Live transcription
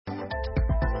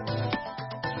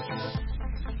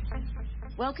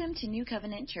Welcome to New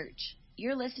Covenant Church.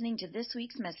 You're listening to this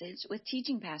week's message with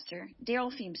teaching pastor Darrell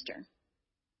Feemster.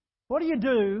 What do you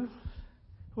do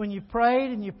when you've prayed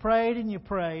and you've prayed and you've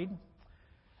prayed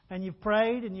and you've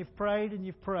prayed and you've prayed and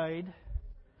you've prayed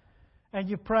and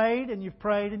you've prayed and you've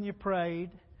prayed and you've prayed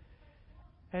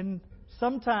and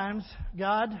sometimes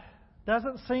God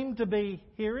doesn't seem to be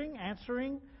hearing,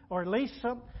 answering, or at least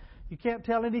you can't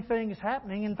tell anything is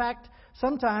happening. In fact,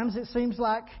 sometimes it seems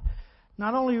like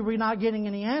not only are we not getting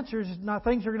any answers,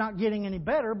 things are not getting any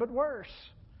better, but worse.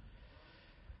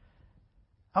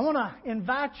 I want to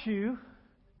invite you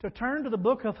to turn to the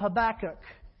book of Habakkuk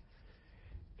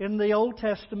in the Old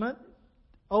Testament.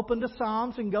 Open to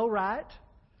Psalms and go right.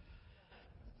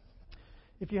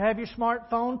 If you have your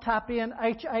smartphone, type in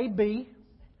HAB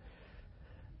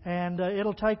and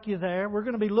it'll take you there. We're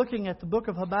going to be looking at the book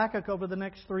of Habakkuk over the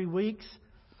next 3 weeks.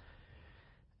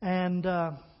 And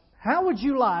how would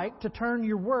you like to turn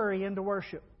your worry into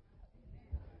worship?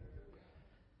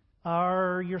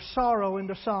 Or your sorrow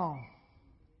into song?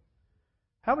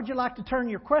 How would you like to turn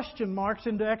your question marks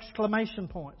into exclamation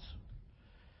points?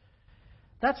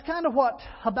 That's kind of what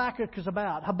Habakkuk is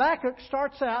about. Habakkuk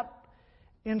starts out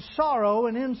in sorrow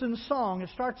and ends in song. It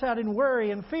starts out in worry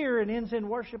and fear and ends in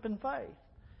worship and faith.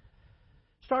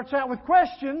 Starts out with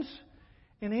questions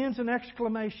and ends in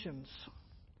exclamations.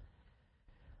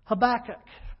 Habakkuk.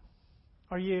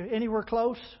 Are you anywhere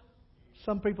close?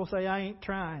 Some people say, I ain't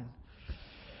trying.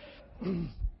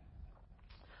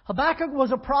 Habakkuk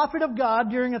was a prophet of God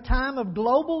during a time of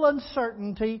global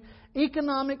uncertainty,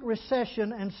 economic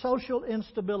recession, and social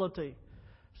instability.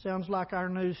 Sounds like our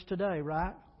news today,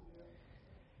 right?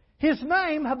 His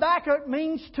name, Habakkuk,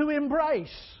 means to embrace.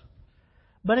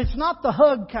 But it's not the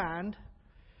hug kind.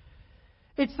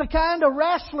 It's the kind a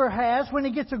wrestler has when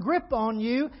he gets a grip on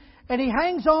you and he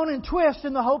hangs on and twists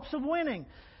in the hopes of winning.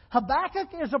 Habakkuk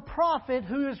is a prophet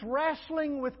who is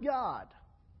wrestling with God.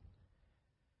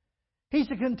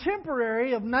 He's a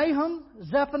contemporary of Nahum,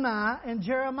 Zephaniah, and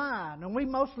Jeremiah. And we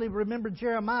mostly remember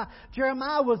Jeremiah.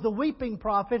 Jeremiah was the weeping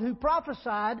prophet who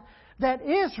prophesied that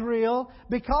Israel,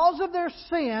 because of their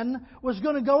sin, was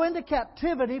going to go into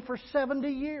captivity for 70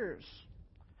 years.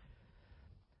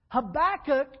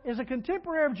 Habakkuk is a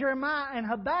contemporary of Jeremiah, and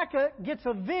Habakkuk gets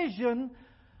a vision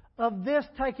of this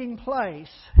taking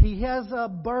place. He has a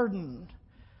burden,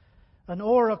 an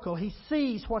oracle. He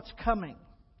sees what's coming.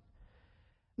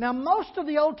 Now, most of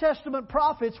the Old Testament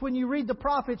prophets, when you read the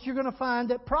prophets, you're going to find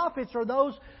that prophets are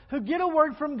those who get a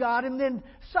word from God and then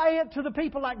say it to the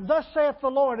people like, thus saith the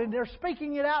Lord, and they're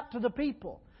speaking it out to the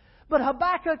people. But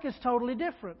Habakkuk is totally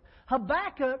different.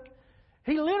 Habakkuk,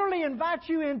 he literally invites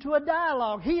you into a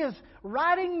dialogue. He is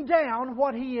writing down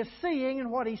what he is seeing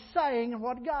and what he's saying and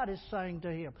what God is saying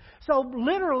to him. So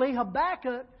literally,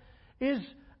 Habakkuk is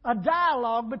a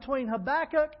dialogue between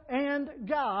Habakkuk and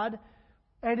God,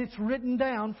 and it's written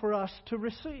down for us to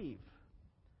receive.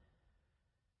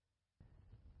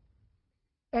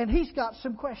 And he's got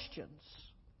some questions.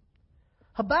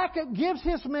 Habakkuk gives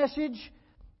his message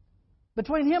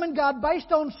between him and God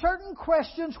based on certain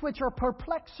questions which are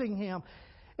perplexing him.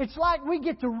 It's like we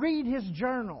get to read his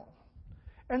journal.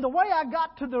 And the way I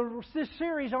got to this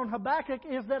series on Habakkuk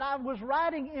is that I was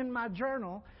writing in my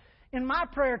journal in my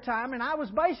prayer time, and I was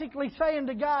basically saying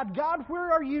to God, God, where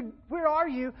are you? Where are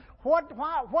you? What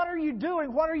are you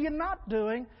doing? What are you not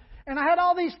doing? And I had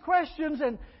all these questions,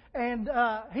 and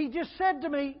he just said to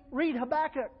me, read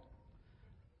Habakkuk.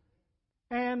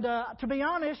 And to be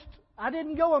honest, I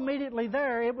didn't go immediately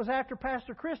there. It was after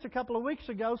Pastor Chris a couple of weeks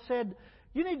ago said,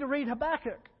 you need to read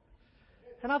Habakkuk.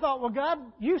 And I thought, well, God,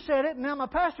 you said it, and now my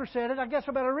pastor said it. I guess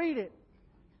I better read it.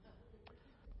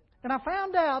 And I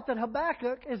found out that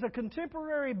Habakkuk is a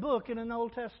contemporary book in an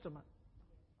Old Testament.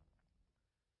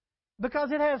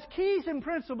 Because it has keys and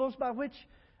principles by which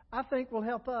I think will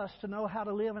help us to know how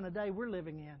to live in a day we're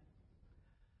living in.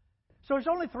 So it's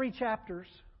only 3 chapters.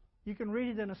 You can read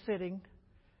it in a sitting.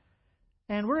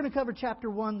 And we're going to cover chapter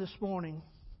 1 this morning.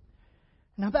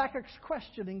 And Habakkuk's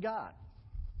questioning God.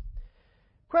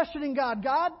 Questioning God.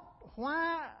 God,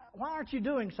 why aren't you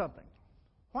doing something?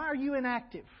 Why are you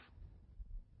inactive?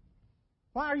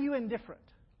 Why are you indifferent?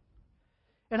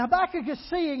 And Habakkuk is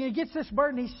seeing, he gets this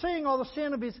burden. He's seeing all the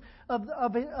sin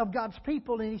of God's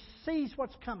people, and he sees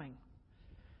what's coming.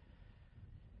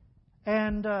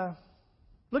 And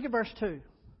look at verse 2.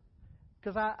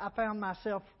 Because I found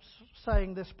myself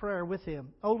saying this prayer with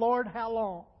him. O Lord, how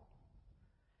long?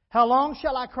 How long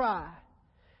shall I cry,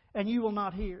 and you will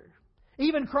not hear?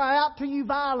 Even cry out to you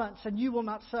violence, and you will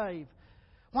not save.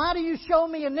 Why do you show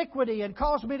me iniquity and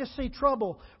cause me to see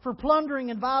trouble? For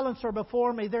plundering and violence are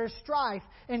before me. There is strife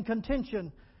and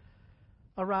contention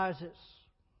arises.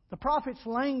 The prophet's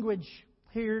language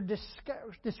here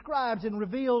describes and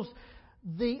reveals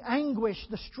the anguish,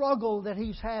 the struggle that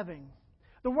he's having.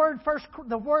 The word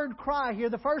cry here,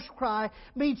 the first cry,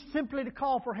 means simply to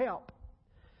call for help.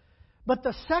 But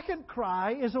the second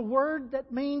cry is a word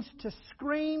that means to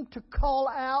scream, to call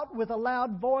out with a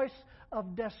loud voice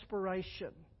of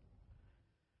desperation.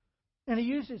 And he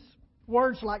uses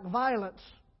words like violence,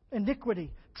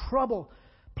 iniquity, trouble,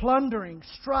 plundering,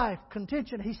 strife,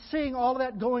 contention. He's seeing all of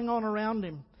that going on around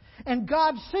him. And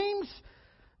God seems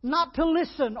not to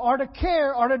listen or to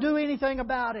care or to do anything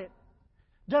about it.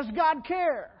 Does God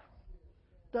care?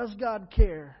 Does God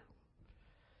care?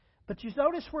 But you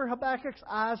notice where Habakkuk's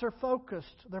eyes are focused.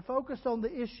 They're focused on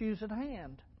the issues at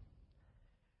hand.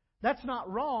 That's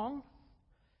not wrong,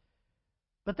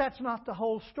 but that's not the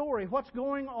whole story. What's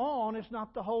going on is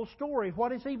not the whole story.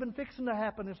 What is even fixing to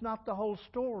happen is not the whole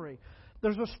story.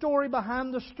 There's a story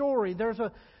behind the story. There's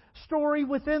a story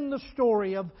within the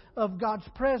story of God's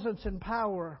presence and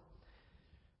power.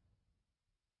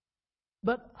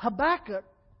 But Habakkuk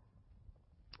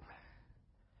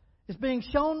is being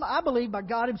shown, I believe, by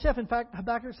God Himself. In fact,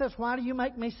 Habakkuk says, "Why do you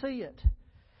make me see it?"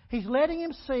 He's letting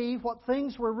him see what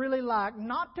things were really like,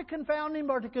 not to confound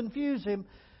him or to confuse him,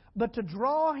 but to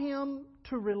draw him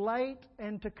to relate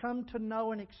and to come to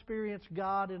know and experience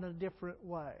God in a different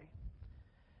way.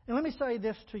 And let me say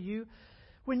this to you.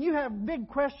 When you have big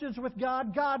questions with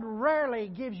God, God rarely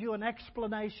gives you an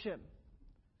explanation.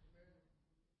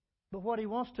 But what He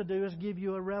wants to do is give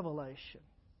you a revelation.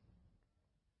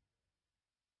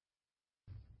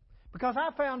 Because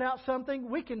I found out something,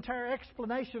 we can tear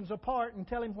explanations apart and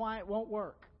tell Him why it won't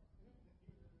work.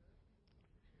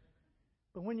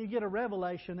 But when you get a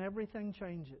revelation, everything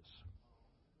changes.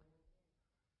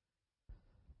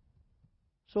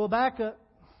 So Habakkuk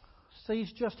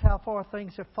sees just how far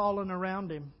things have fallen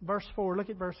around him. Verse 4, look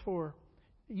at verse 4.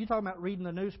 You're talking about reading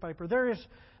the newspaper.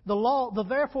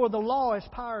 Therefore the law is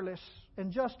powerless,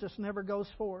 and justice never goes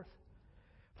forth.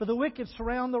 For the wicked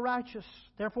surround the righteous,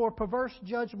 therefore perverse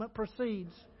judgment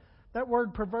proceeds. That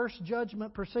word perverse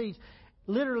judgment proceeds.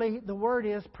 Literally, the word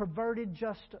is perverted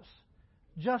justice.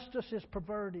 Justice is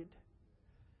perverted.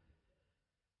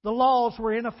 The laws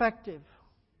were ineffective.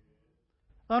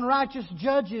 Unrighteous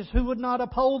judges who would not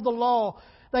uphold the law,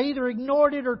 they either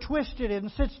ignored it or twisted it.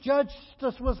 And since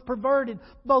justice was perverted,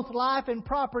 both life and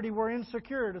property were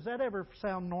insecure. Does that ever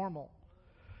sound normal?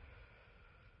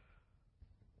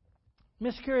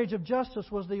 Miscarriage of justice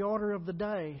was the order of the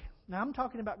day. Now I'm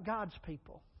talking about God's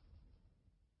people.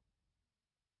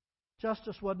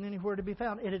 Justice wasn't anywhere to be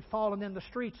found. It had fallen in the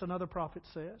streets, another prophet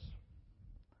says.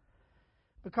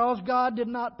 Because God did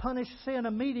not punish sin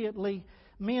immediately,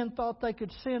 men thought they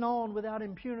could sin on without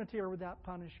impunity or without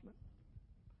punishment.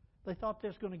 They thought they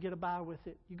was going to get by with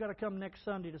it. You've got to come next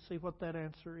Sunday to see what that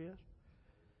answer is.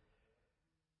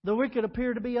 The wicked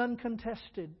appear to be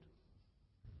uncontested.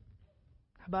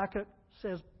 Habakkuk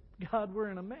says, God, we're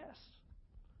in a mess.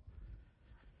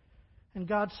 And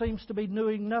God seems to be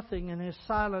doing nothing and is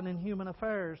silent in human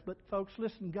affairs. But folks,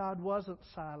 listen, God wasn't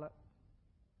silent.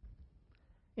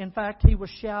 In fact, He was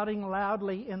shouting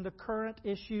loudly in the current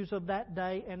issues of that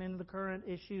day and in the current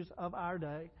issues of our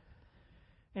day.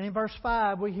 And in verse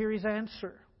 5, we hear His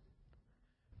answer.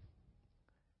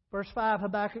 Verse 5,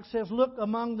 Habakkuk says, "Look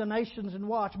among the nations and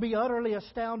watch. Be utterly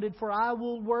astounded, for I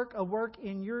will work a work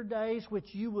in your days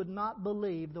which you would not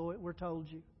believe, though it were told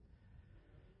you."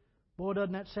 Boy,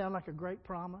 doesn't that sound like a great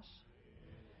promise?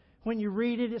 When you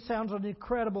read it, it sounds an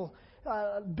incredible.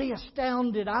 Be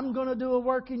astounded. I'm going to do a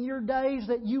work in your days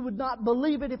that you would not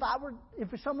believe it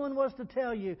if someone was to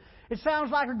tell you. It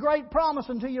sounds like a great promise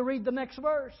until you read the next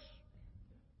verse.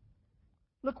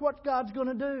 Look what God's going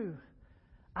to do.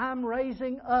 I'm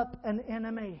raising up an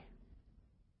enemy.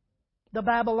 The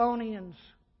Babylonians,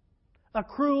 a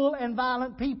cruel and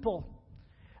violent people.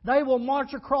 They will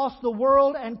march across the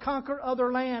world and conquer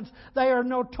other lands. They are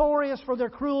notorious for their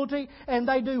cruelty and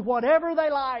they do whatever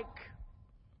they like.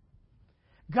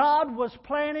 God was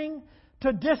planning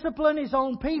to discipline His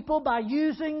own people by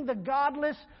using the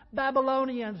godless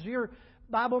Babylonians. Your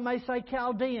Bible may say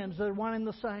Chaldeans. They're one and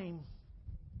the same.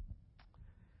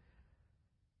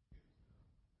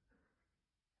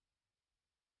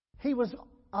 He was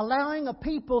allowing a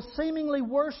people seemingly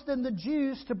worse than the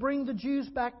Jews to bring the Jews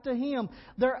back to Him.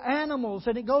 They're animals,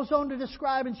 and it goes on to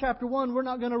describe in chapter 1, we're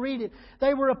not going to read it.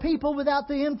 They were a people without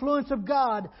the influence of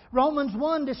God. Romans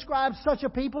 1 describes such a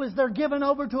people as they're given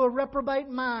over to a reprobate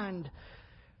mind.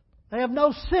 They have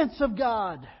no sense of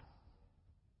God.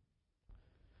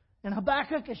 And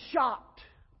Habakkuk is shocked.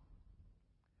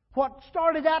 What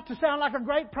started out to sound like a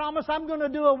great promise, I'm going to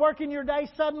do a work in your day,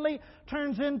 suddenly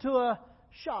turns into a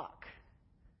shock.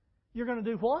 You're going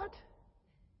to do what?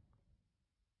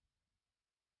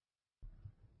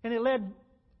 And it led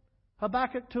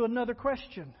Habakkuk to another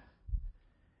question.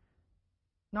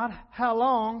 Not how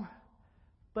long,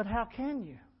 but how can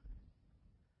you?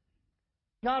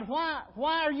 God,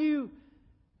 why are you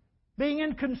being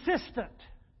inconsistent?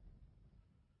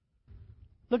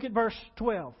 Look at verse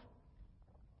 12.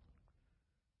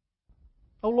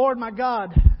 O Lord my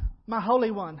God, my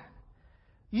Holy One,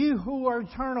 you who are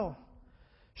eternal,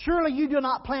 surely you do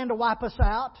not plan to wipe us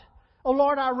out. O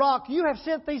Lord our rock, you have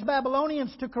sent these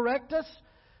Babylonians to correct us,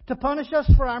 to punish us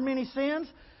for our many sins.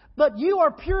 But you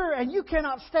are pure and you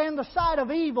cannot stand the sight of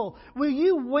evil. Will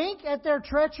you wink at their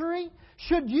treachery?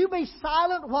 Should you be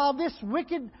silent while the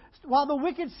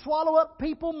wicked swallow up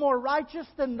people more righteous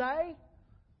than they?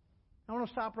 I want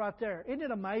to stop right there. Isn't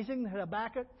it amazing that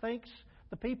Habakkuk thinks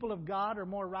the people of God are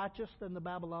more righteous than the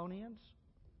Babylonians?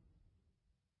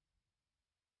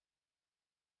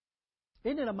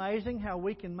 Isn't it amazing how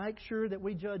we can make sure that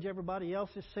we judge everybody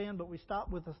else's sin, but we stop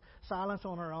with the silence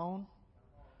on our own?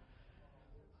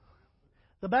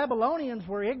 The Babylonians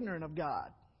were ignorant of God.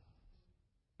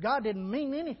 God didn't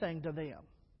mean anything to them.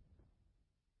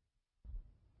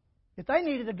 If they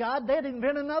needed a God, they'd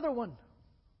invent another one.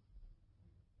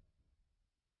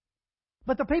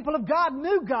 But the people of God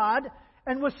knew God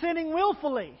and was sinning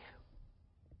willfully.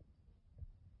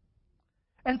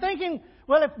 And thinking,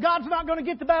 well, if God's not going to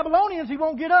get the Babylonians, He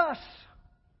won't get us.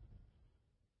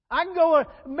 I can go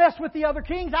mess with the other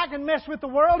kings. I can mess with the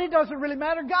world. It doesn't really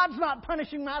matter. God's not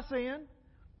punishing my sin.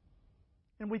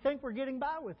 And we think we're getting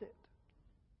by with it.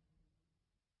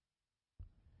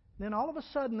 Then all of a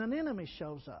sudden an enemy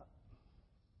shows up.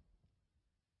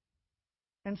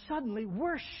 And suddenly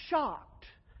we're shocked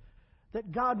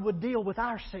that God would deal with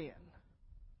our sin.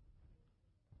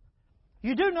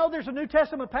 You do know there's a New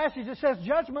Testament passage that says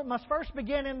judgment must first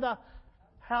begin in the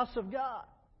house of God.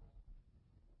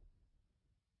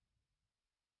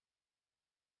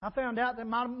 I found out that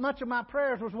much of my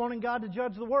prayers was wanting God to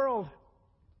judge the world.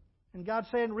 And God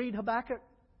saying, read Habakkuk.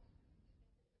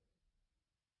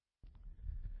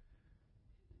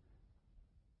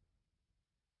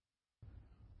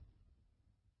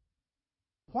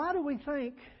 Why do we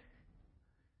think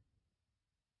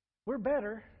we're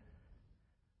better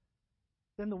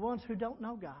than the ones who don't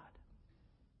know God?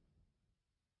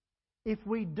 If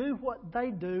we do what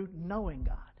they do knowing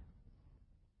God.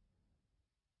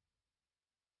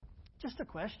 Just a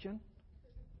question.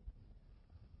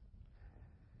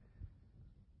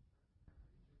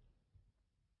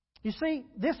 You see,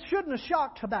 this shouldn't have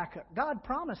shocked Habakkuk. God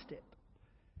promised it.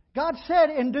 God said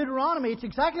in Deuteronomy, it's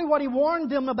exactly what He warned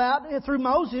them about through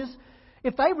Moses.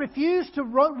 If they refused to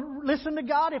listen to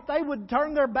God, if they would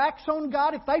turn their backs on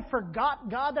God, if they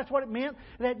forgot God, that's what it meant,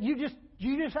 that you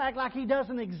just act like He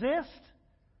doesn't exist.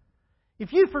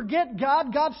 If you forget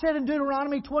God, God said in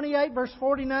Deuteronomy 28 verse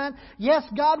 49, yes,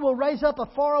 God will raise up a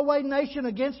faraway nation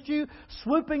against you,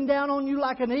 swooping down on you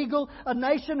like an eagle, a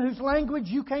nation whose language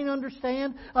you can't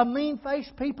understand, a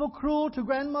mean-faced people, cruel to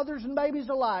grandmothers and babies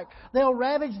alike. They'll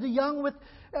ravage the young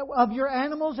of your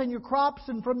animals and your crops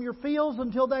and from your fields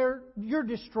until you're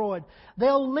destroyed.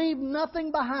 They'll leave nothing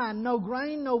behind, no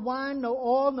grain, no wine, no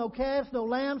oil, no calves, no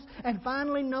lambs, and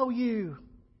finally no you.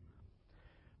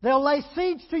 They'll lay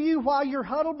siege to you while you're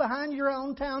huddled behind your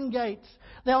own town gates.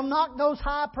 They'll knock those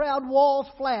high, proud walls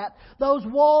flat, those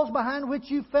walls behind which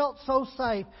you felt so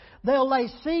safe. They'll lay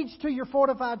siege to your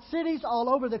fortified cities all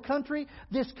over the country,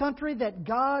 this country that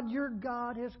God, your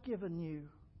God, has given you.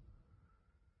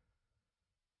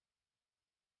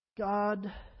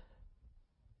 God,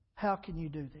 how can you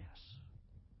do this?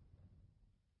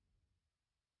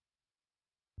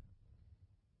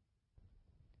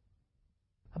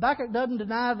 Habakkuk doesn't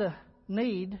deny the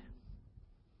need,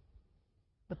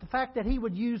 but the fact that he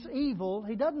would use evil,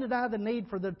 he doesn't deny the need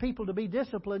for the people to be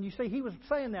disciplined. You see, he was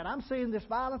saying that. I'm seeing this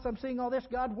violence, I'm seeing all this.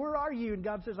 God, where are you? And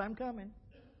God says, I'm coming.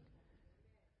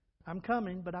 I'm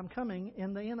coming, but I'm coming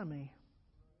in the enemy.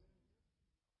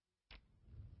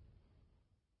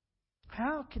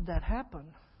 How could that happen?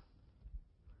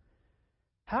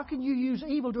 How can you use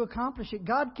evil to accomplish it?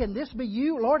 God, can this be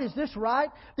you? Lord, is this right?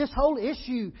 This whole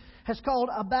issue has called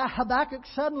Habakkuk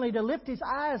suddenly to lift his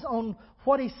eyes on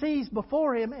what he sees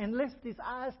before him and lift his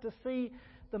eyes to see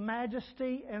the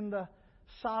majesty and the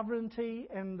sovereignty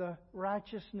and the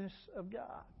righteousness of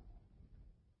God.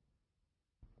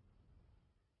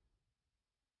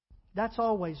 That's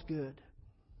always good.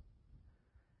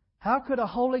 How could a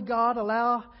holy God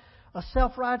allow a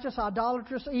self-righteous,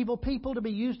 idolatrous, evil people to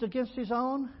be used against His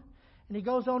own? And he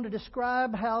goes on to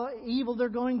describe how evil they're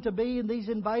going to be in these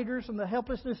invaders and the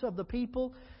helplessness of the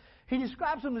people. He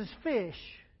describes them as fish.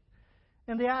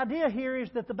 And the idea here is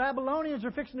that the Babylonians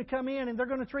are fixing to come in and they're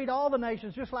going to treat all the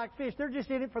nations just like fish. They're just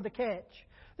in it for the catch.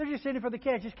 They're just in it for the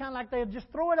catch. It's kind of like they'll just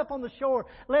throw it up on the shore,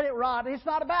 let it rot. It's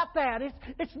not about that.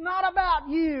 It's not about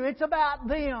you. It's about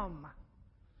them.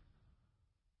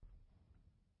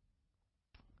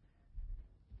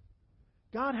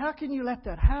 God, how can you let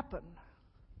that happen?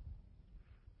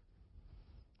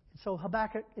 So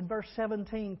Habakkuk in verse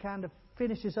 17 kind of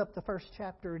finishes up the first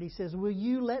chapter and he says, will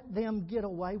you let them get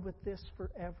away with this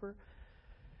forever?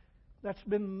 That's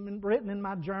been written in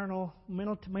my journal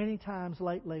many times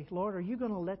lately. Lord, are you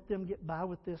going to let them get by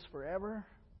with this forever?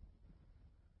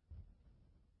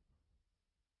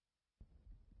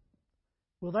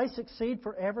 Will they succeed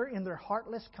forever in their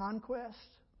heartless conquest?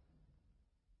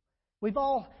 We've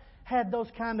all had those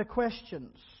kind of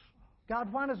questions.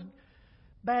 God, why does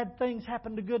bad things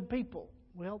happen to good people?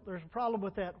 Well, there's a problem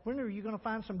with that. When are you going to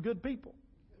find some good people?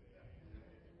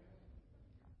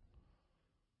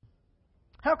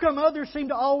 How come others seem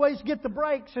to always get the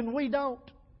breaks and we don't?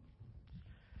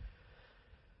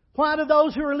 Why do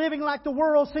those who are living like the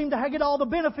world seem to get all the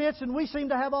benefits and we seem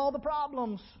to have all the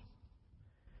problems?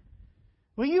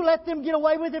 Will you let them get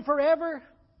away with it forever?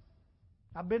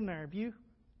 I've been there. Have you?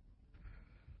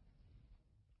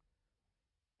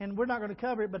 And we're not going to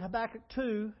cover it, but Habakkuk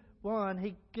 2:1,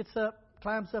 he gets up,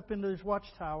 climbs up into his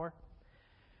watchtower,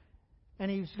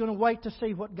 and he's going to wait to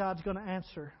see what God's going to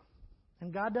answer.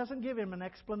 And God doesn't give him an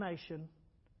explanation.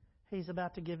 He's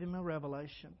about to give him a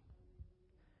revelation.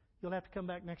 You'll have to come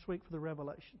back next week for the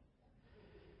revelation.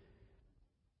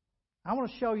 I want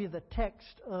to show you the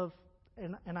text of,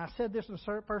 and I said this in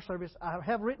the first service, I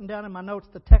have written down in my notes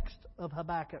the text of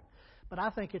Habakkuk, but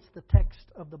I think it's the text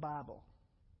of the Bible.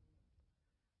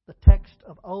 The text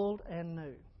of Old and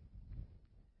New.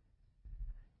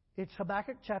 It's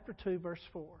Habakkuk chapter 2, verse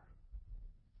 4.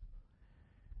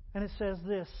 And it says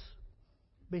this,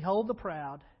 behold the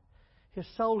proud, his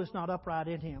soul is not upright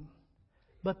in him,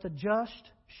 but the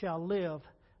just shall live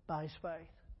by his faith.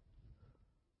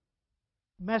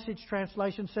 Message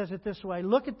translation says it this way,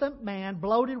 look at the man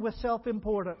bloated with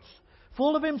self-importance,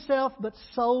 full of himself but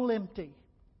soul empty.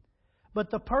 But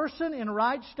the person in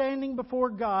right standing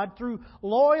before God through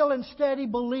loyal and steady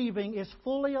believing is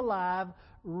fully alive,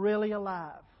 really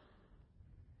alive.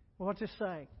 What's it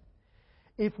say?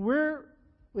 If we're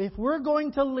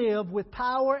going to live with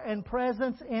power and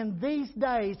presence in these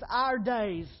days, our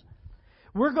days,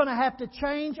 we're going to have to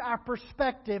change our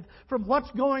perspective from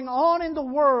what's going on in the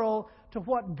world to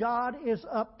what God is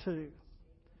up to.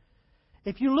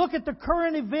 If you look at the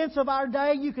current events of our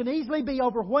day, you can easily be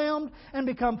overwhelmed and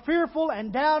become fearful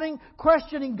and doubting,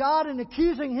 questioning God and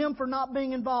accusing Him for not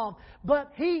being involved.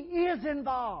 But He is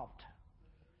involved.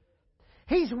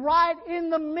 He's right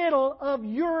in the middle of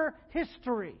your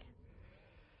history.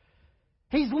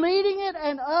 He's leading it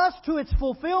and us to its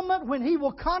fulfillment when He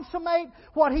will consummate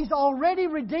what He's already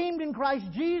redeemed in Christ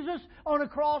Jesus on a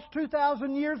cross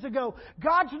 2,000 years ago.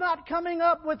 God's not coming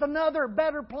up with another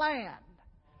better plan.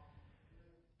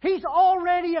 He's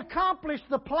already accomplished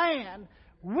the plan.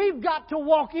 We've got to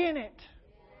walk in it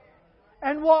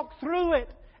and walk through it.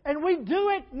 And we do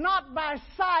it not by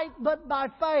sight, but by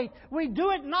faith. We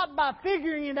do it not by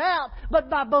figuring it out, but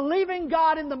by believing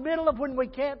God in the middle of when we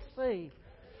can't see.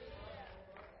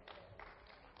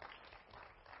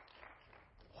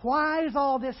 Why is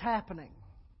all this happening?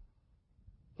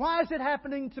 Why is it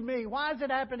happening to me? Why is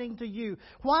it happening to you?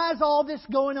 Why is all this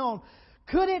going on?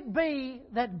 Could it be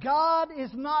that God is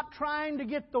not trying to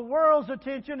get the world's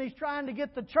attention, He's trying to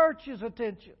get the church's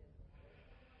attention?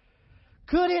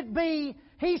 Could it be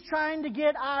He's trying to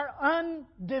get our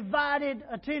undivided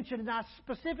attention? And I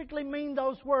specifically mean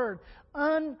those words,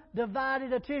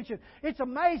 undivided attention. It's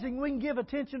amazing we can give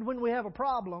attention when we have a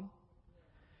problem.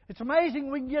 It's amazing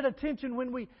we can get attention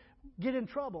when we get in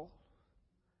trouble.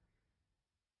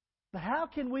 But how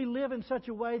can we live in such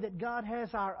a way that God has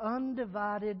our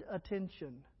undivided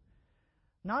attention?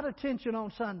 Not attention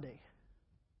on Sunday.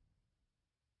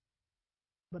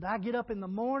 But I get up in the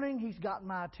morning, He's got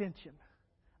my attention.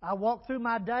 I walk through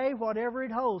my day, whatever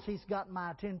it holds, He's got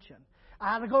my attention.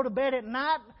 I go to bed at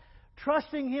night,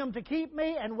 trusting Him to keep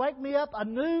me and wake me up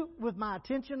anew with my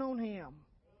attention on Him.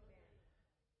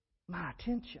 My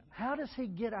attention. How does He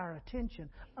get our attention?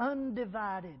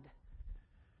 Undivided.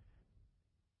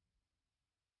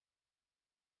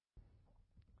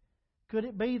 Could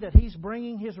it be that He's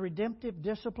bringing His redemptive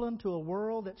discipline to a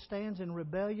world that stands in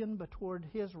rebellion toward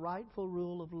His rightful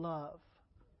rule of love?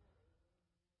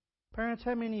 Parents,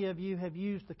 how many of you have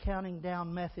used the counting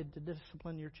down method to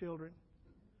discipline your children?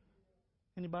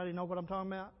 Anybody know what I'm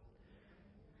talking about?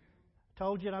 I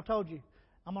told you and I told you.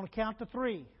 I'm going to count to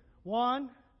 3. 1,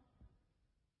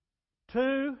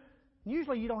 2.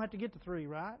 Usually you don't have to get to 3,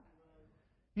 right?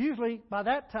 Usually by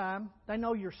that time they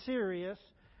know you're serious.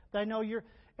 They know you're,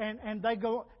 and they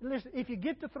go, listen, if you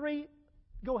get to 3,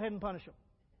 go ahead and punish them.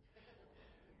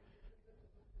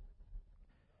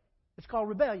 It's called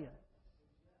rebellion.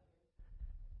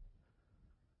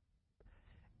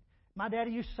 My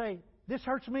daddy used to say, this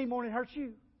hurts me more than it hurts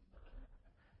you.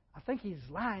 I think he's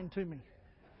lying to me.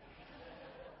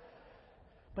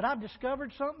 But I've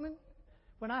discovered something.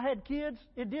 When I had kids,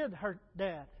 it did hurt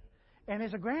Dad. And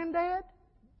as a granddad,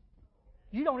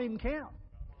 you don't even count.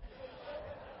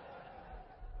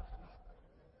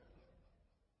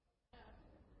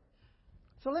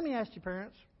 So let me ask you,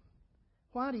 parents,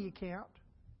 why do you count?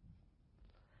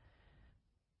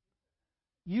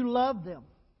 You love them.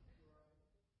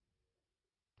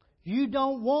 You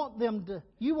don't want them to.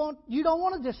 You don't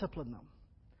want to discipline them.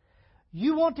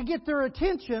 You want to get their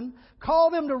attention,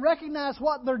 call them to recognize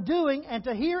what they're doing, and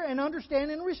to hear and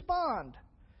understand and respond.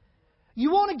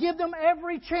 You want to give them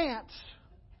every chance.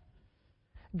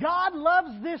 God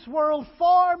loves this world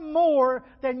far more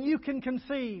than you can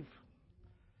conceive.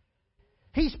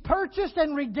 He's purchased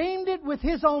and redeemed it with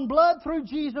His own blood through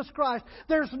Jesus Christ.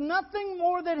 There's nothing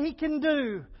more that He can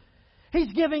do.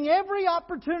 He's giving every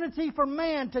opportunity for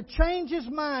man to change his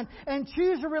mind and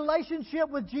choose a relationship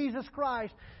with Jesus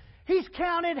Christ. He's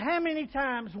counted how many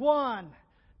times? 1,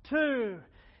 2,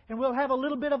 and we'll have a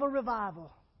little bit of a revival.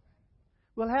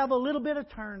 We'll have a little bit of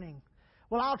turning.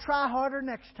 Well, I'll try harder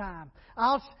next time.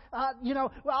 I'll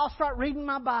start reading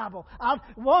my Bible.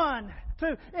 1, 2.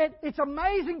 It's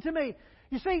amazing to me.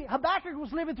 You see, Habakkuk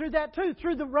was living through that too.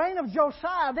 Through the reign of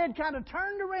Josiah, they'd kind of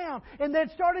turned around and they'd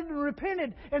started to repent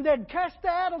and they'd cast the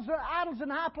idols in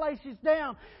high places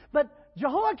down. But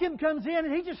Jehoiakim comes in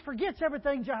and he just forgets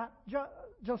everything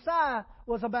Josiah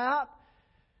was about.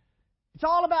 It's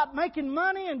all about making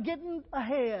money and getting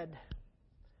ahead.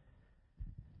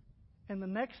 And the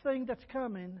next thing that's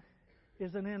coming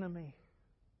is an enemy.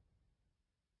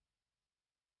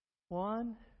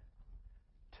 1,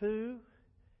 2.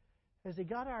 Has he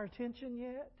got our attention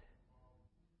yet?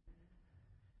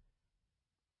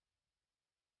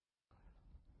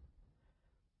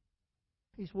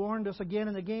 He's warned us again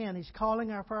and again. He's calling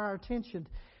for our attention.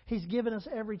 He's given us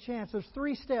every chance. There's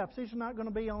 3 steps. These are not going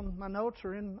to be on my notes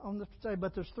or on the day,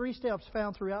 but there's 3 steps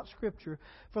found throughout Scripture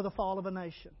for the fall of a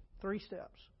nation. 3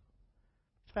 steps.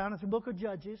 It's found in the book of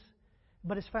Judges,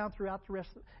 but it's found throughout the rest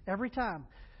of every time.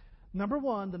 The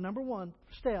number one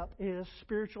step is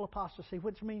spiritual apostasy,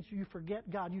 which means you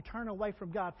forget God. You turn away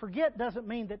from God. Forget doesn't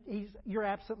mean that you're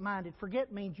absent-minded.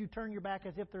 Forget means you turn your back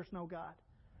as if there's no God.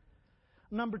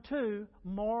 Number 2,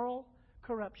 moral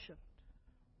corruption.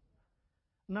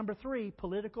 Number 3,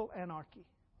 political anarchy.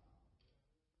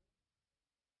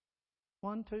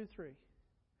 1, 2, 3.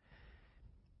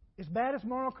 As bad as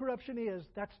moral corruption is,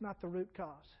 that's not the root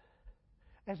cause.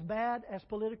 As bad as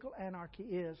political anarchy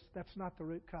is, that's not the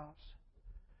root cause.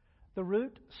 The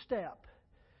root step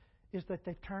is that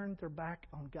they've turned their back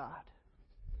on God.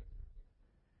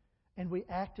 And we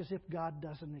act as if God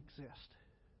doesn't exist.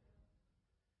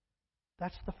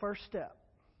 That's the first step.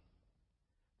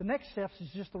 The next step is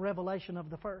just the revelation of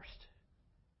the first.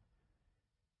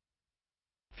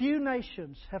 Few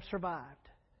nations have survived.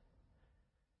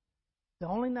 The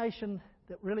only nation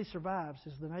that really survives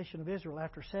is the nation of Israel.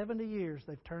 After 70 years,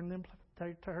 they've turned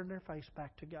their face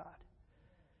back to God.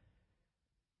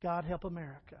 God help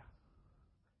America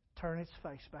turn its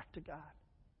face back to God.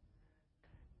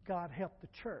 God help the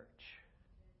church.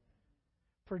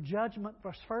 For judgment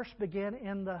must first begin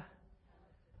in the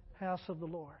house of the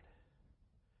Lord.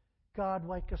 God,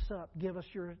 wake us up.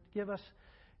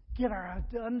 Get our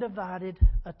undivided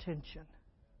attention.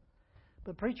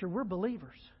 But preacher, we're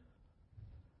believers.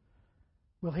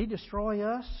 Will He destroy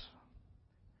us?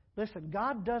 Listen,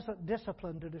 God doesn't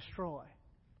discipline to destroy.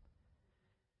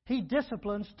 He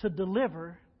disciplines to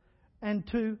deliver and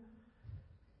to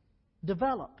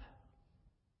develop.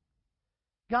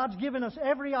 God's given us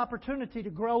every opportunity to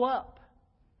grow up.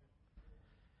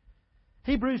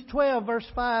 Hebrews 12, verse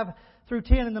 5 through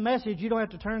 10 in the Message. You don't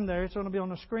have to turn there. It's going to be on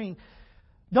the screen.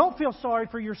 Don't feel sorry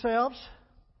for yourselves.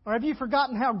 Or have you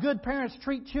forgotten how good parents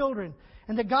treat children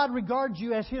and that God regards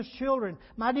you as His children?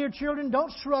 My dear children,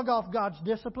 don't shrug off God's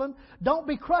discipline. Don't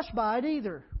be crushed by it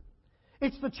either.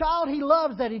 It's the child He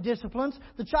loves that He disciplines.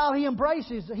 The child He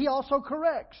embraces, He also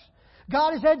corrects.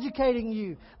 God is educating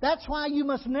you. That's why you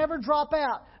must never drop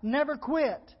out, never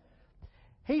quit.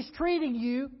 He's treating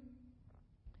you.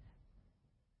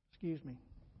 Excuse me.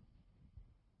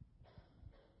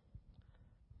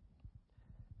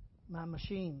 My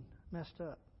machine messed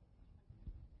up.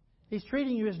 He's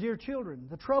treating you as dear children.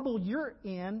 The trouble you're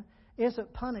in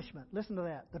isn't punishment. Listen to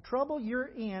that. The trouble you're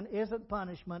in isn't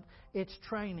punishment, it's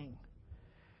training.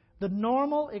 The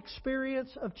normal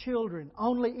experience of children.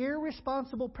 Only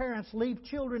irresponsible parents leave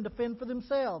children to fend for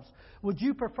themselves. Would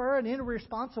you prefer an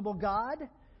irresponsible God?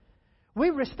 We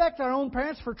respect our own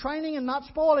parents for training and not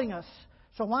spoiling us.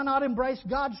 So why not embrace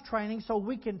God's training so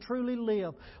we can truly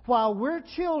live? While we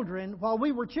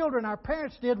were children, our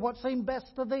parents did what seemed best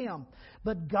to them.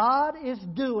 But God is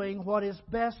doing what is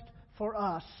best for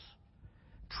us,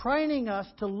 training us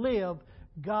to live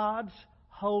God's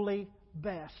holy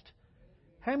best.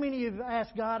 How many of you have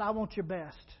asked God, I want your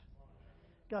best?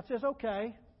 God says,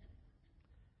 okay.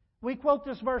 We quote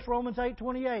this verse, Romans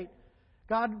 8:28.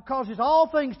 God causes all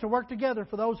things to work together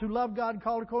for those who love God and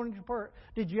called according to His purpose.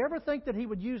 Did you ever think that He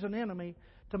would use an enemy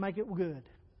to make it good?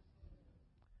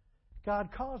 God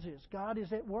causes. God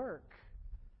is at work.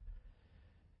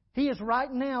 He is right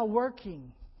now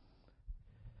working.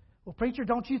 Well, preacher,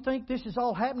 don't you think this is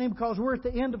all happening because we're at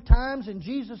the end of times and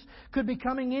Jesus could be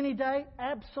coming any day?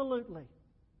 Absolutely.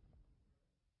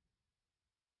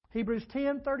 Hebrews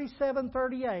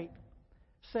 10:37-38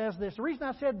 says this. The reason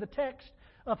I said the text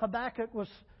of Habakkuk was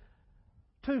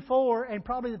 2:4 and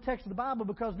probably the text of the Bible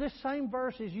because this same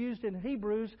verse is used in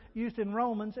Hebrews, used in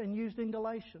Romans, and used in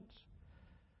Galatians.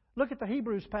 Look at the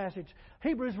Hebrews passage.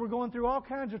 Hebrews were going through all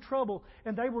kinds of trouble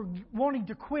and they were wanting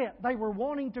to quit. They were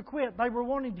wanting to quit. They were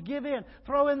wanting to give in,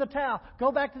 throw in the towel,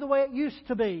 go back to the way it used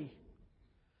to be.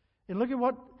 And look at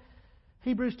what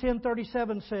Hebrews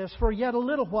 10:37 says, For yet a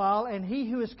little while, and He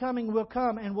who is coming will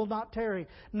come and will not tarry.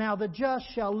 Now the just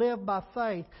shall live by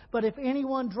faith. But if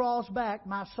anyone draws back,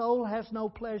 my soul has no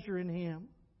pleasure in him.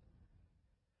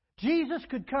 Jesus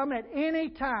could come at any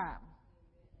time.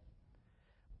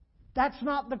 That's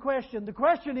not the question. The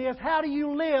question is, how do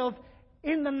you live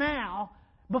in the now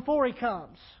before He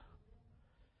comes?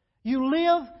 You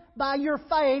live by your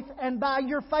faith and by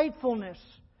your faithfulness.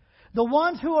 The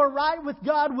ones who are right with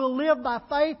God will live by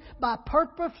faith, by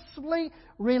purposefully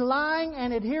relying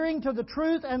and adhering to the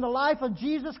truth and the life of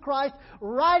Jesus Christ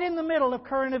right in the middle of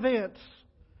current events.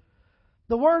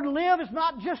 The word live is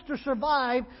not just to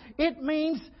survive. It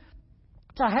means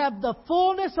to have the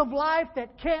fullness of life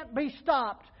that can't be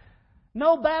stopped.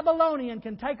 No Babylonian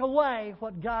can take away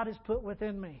what God has put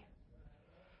within me.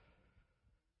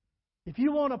 If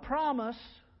you want a promise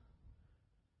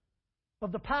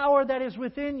of the power that is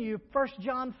within you, 1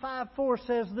 John 5:4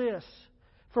 says this,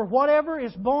 For whatever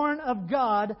is born of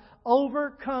God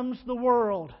overcomes the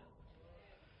world.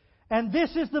 And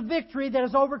this is the victory that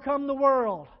has overcome the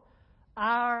world,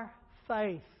 our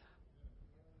faith.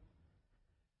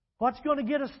 What's going to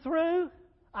get us through?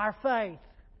 Our faith.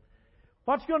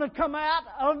 What's going to come out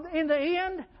in the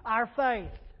end? Our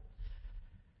faith.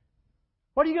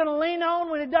 What are you going to lean on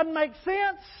when it doesn't make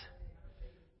sense?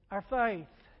 Our faith.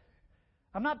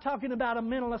 I'm not talking about a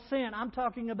mental assent. I'm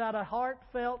talking about a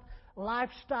heartfelt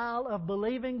lifestyle of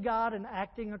believing God and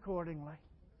acting accordingly.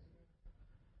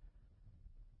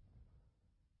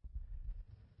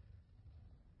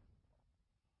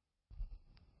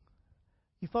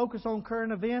 You focus on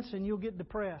current events and you'll get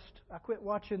depressed. I quit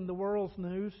watching the world's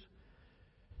news.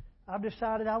 I've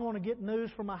decided I want to get news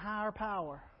from a higher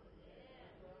power.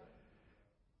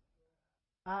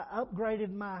 I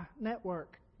upgraded my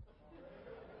network.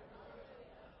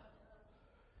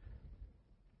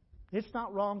 It's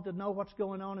not wrong to know what's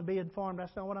going on and be informed.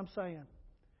 That's not what I'm saying.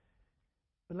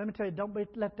 But let me tell you,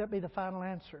 let that be the final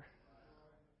answer.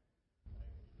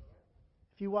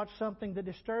 If you watch something that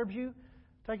disturbs you,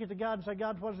 take it to God and say,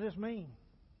 God, what does this mean?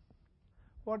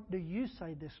 What do you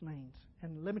say this means?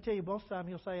 And let me tell you, most of the time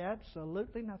He'll say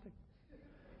absolutely nothing.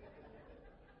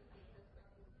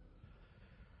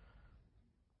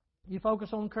 You focus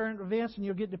on current events and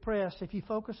you'll get depressed. If you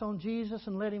focus on Jesus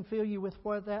and let Him fill you with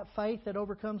that faith that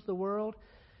overcomes the world,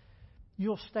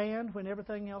 you'll stand when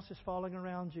everything else is falling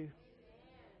around you.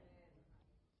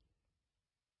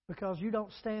 Because you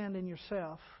don't stand in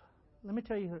yourself. Let me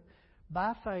tell you,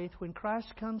 by faith, when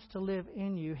Christ comes to live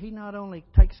in you, He not only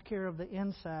takes care of the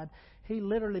inside, He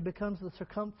literally becomes the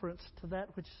circumference to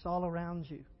that which is all around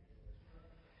you.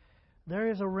 There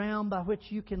is a realm by which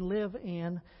you can live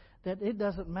in that it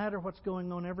doesn't matter what's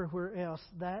going on everywhere else.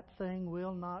 That thing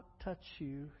will not touch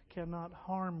you, cannot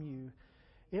harm you.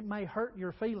 It may hurt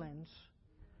your feelings,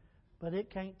 but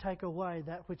it can't take away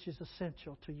that which is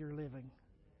essential to your living.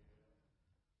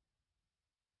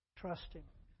 Trust Him.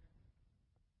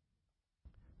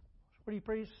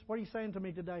 What are you saying to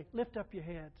me today? Lift up your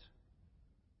heads.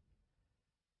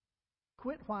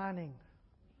 Quit whining.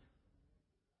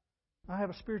 I have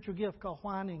a spiritual gift called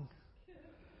whining.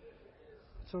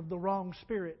 It's of the wrong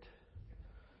spirit.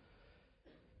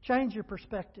 Change your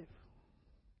perspective.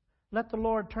 Let the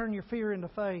Lord turn your fear into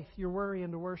faith, your worry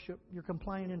into worship, your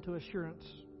complaint into assurance,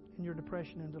 and your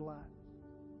depression into light.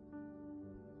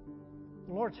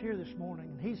 The Lord's here this morning,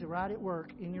 and He's right at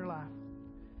work in your life.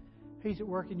 He's at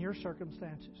work in your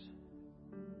circumstances.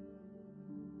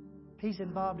 He's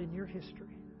involved in your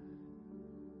history.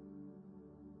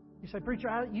 You say,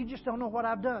 "Preacher, you just don't know what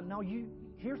I've done." No,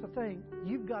 here's the thing.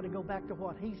 You've got to go back to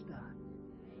what He's done.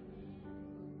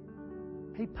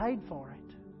 He paid for it.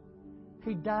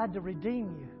 He died to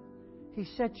redeem you. He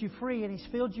set you free, and He's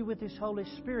filled you with His Holy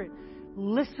Spirit.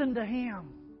 Listen to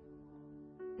Him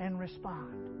and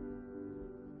respond.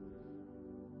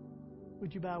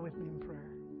 Would you bow with me in prayer?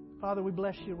 Father, we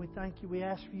bless you and we thank you. We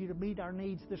ask for you to meet our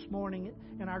needs this morning,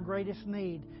 and our greatest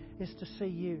need is to see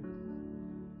you.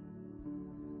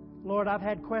 Lord, I've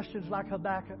had questions like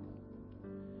Habakkuk,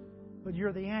 but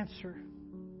you're the answer.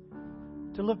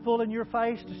 To look full in your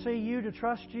face, to see you, to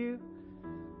trust you,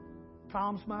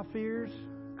 calms my fears,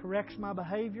 corrects my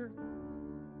behavior,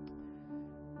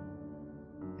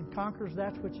 and conquers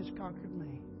that which has conquered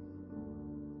me.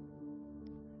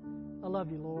 I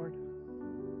love you, Lord.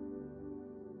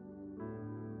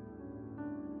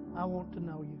 I want to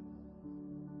know you.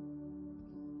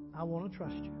 I want to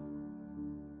trust you.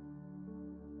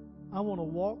 I want to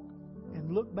walk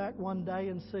and look back one day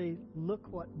and see, look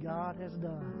what God has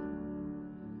done.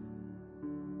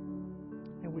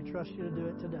 And we trust you to do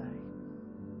it today.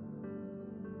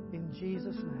 In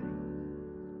Jesus'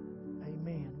 name,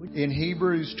 amen. In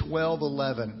Hebrews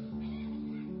 12:11,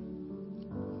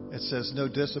 it says, "No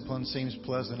discipline seems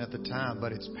pleasant at the time,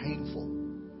 but it's painful.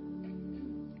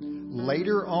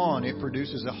 Later on, it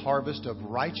produces a harvest of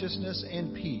righteousness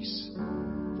and peace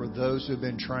for those who have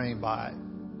been trained by it."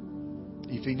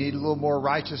 If you need a little more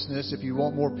righteousness, if you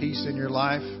want more peace in your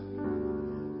life,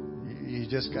 you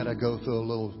just got to go through a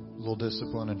little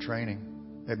discipline and training.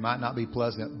 It might not be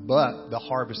pleasant, but the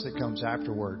harvest that comes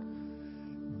afterward,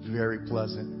 very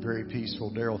pleasant, very peaceful.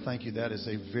 Darrell, thank you. That is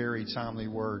a very timely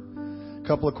word. A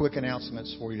couple of quick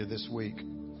announcements for you this week.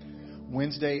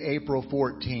 Wednesday, April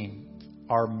 14th,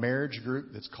 our marriage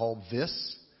group that's called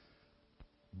This.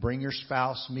 Bring your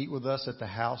spouse. Meet with us at the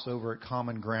house over at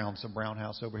Common Grounds, the brown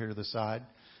house over here to the side.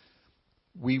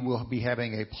 We will be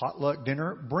having a potluck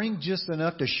dinner. Bring just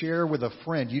enough to share with a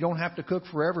friend. You don't have to cook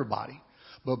for everybody,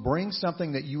 but bring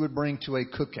something that you would bring to a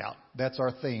cookout. That's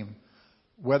our theme.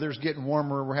 Weather's getting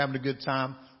warmer. We're having a good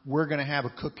time. We're going to have a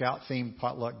cookout-themed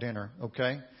potluck dinner,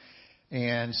 okay?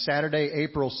 And Saturday,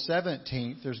 April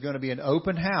 17th, there's going to be an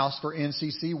open house for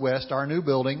NCC West, our new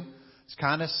building. It's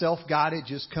kind of self-guided.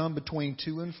 Just come between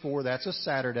 2 and 4. That's a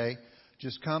Saturday.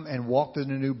 Just come and walk through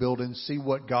the new building, see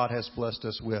what God has blessed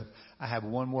us with. I have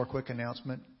one more quick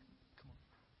announcement.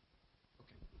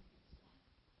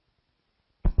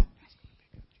 Okay.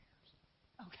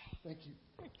 Thank you.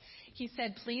 He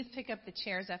said, please pick up the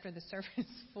chairs after the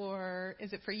service for,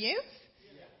 is it for youth?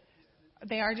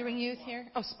 They are doing youth here?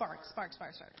 Oh, Spark.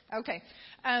 Okay.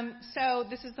 So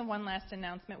this is the one last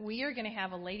announcement. We are going to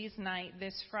have a ladies' night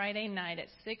this Friday night at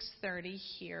 6:30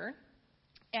 here.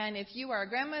 And if you are a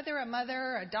grandmother, a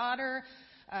mother, a daughter,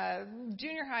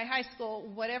 junior high, high school,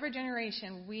 whatever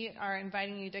generation, we are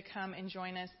inviting you to come and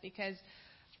join us because,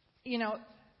 you know,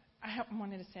 I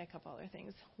wanted to say a couple other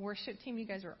things. Worship team, you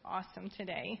guys were awesome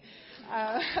today.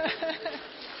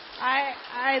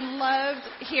 I loved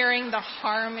hearing the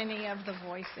harmony of the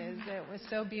voices. It was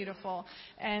so beautiful.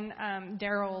 And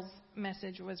Darrell's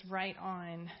message was right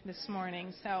on this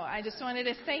morning. So I just wanted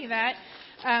to say that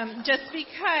just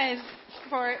because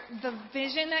for the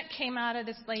vision that came out of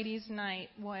this ladies' night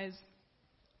was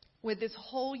with this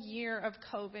whole year of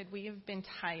COVID, we have been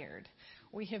tired.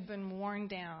 We have been worn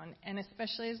down. And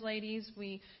especially as ladies,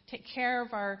 we take care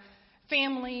of our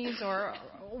families or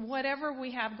whatever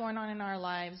we have going on in our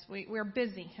lives. We're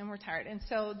busy and we're tired. And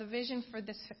so the vision for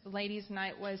this ladies'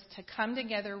 night was to come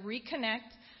together,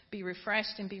 reconnect, be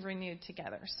refreshed, and be renewed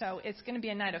together. So it's going to be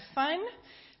a night of fun.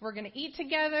 We're going to eat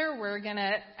together. We're going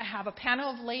to have a panel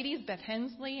of ladies, Beth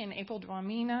Hensley and April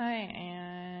Dwamina,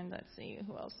 and let's see,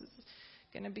 who else is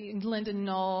going to be? Linda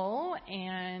Knoll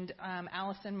and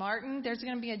Allison Martin. There's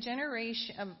going to be a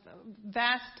generation of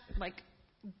vast,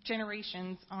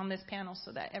 generations on this panel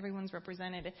so that everyone's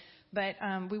represented. But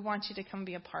we want you to come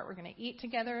be a part. We're going to eat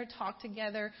together, talk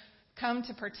together, come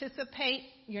to participate.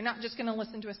 You're not just going to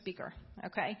listen to a speaker,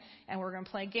 okay? And we're going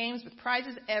to play games with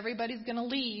prizes. Everybody's going to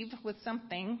leave with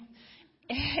something.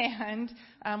 And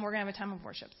we're going to have a time of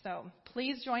worship. So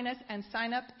please join us and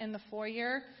sign up in the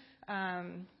foyer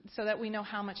so that we know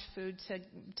how much food to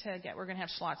get. We're going to have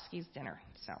Schlotsky's dinner.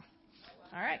 So,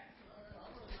 all right.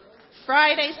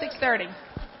 Friday, 6:30.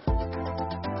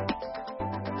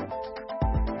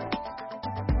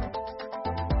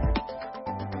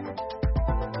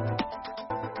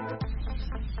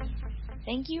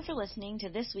 Thank you for listening to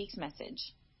this week's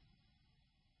message.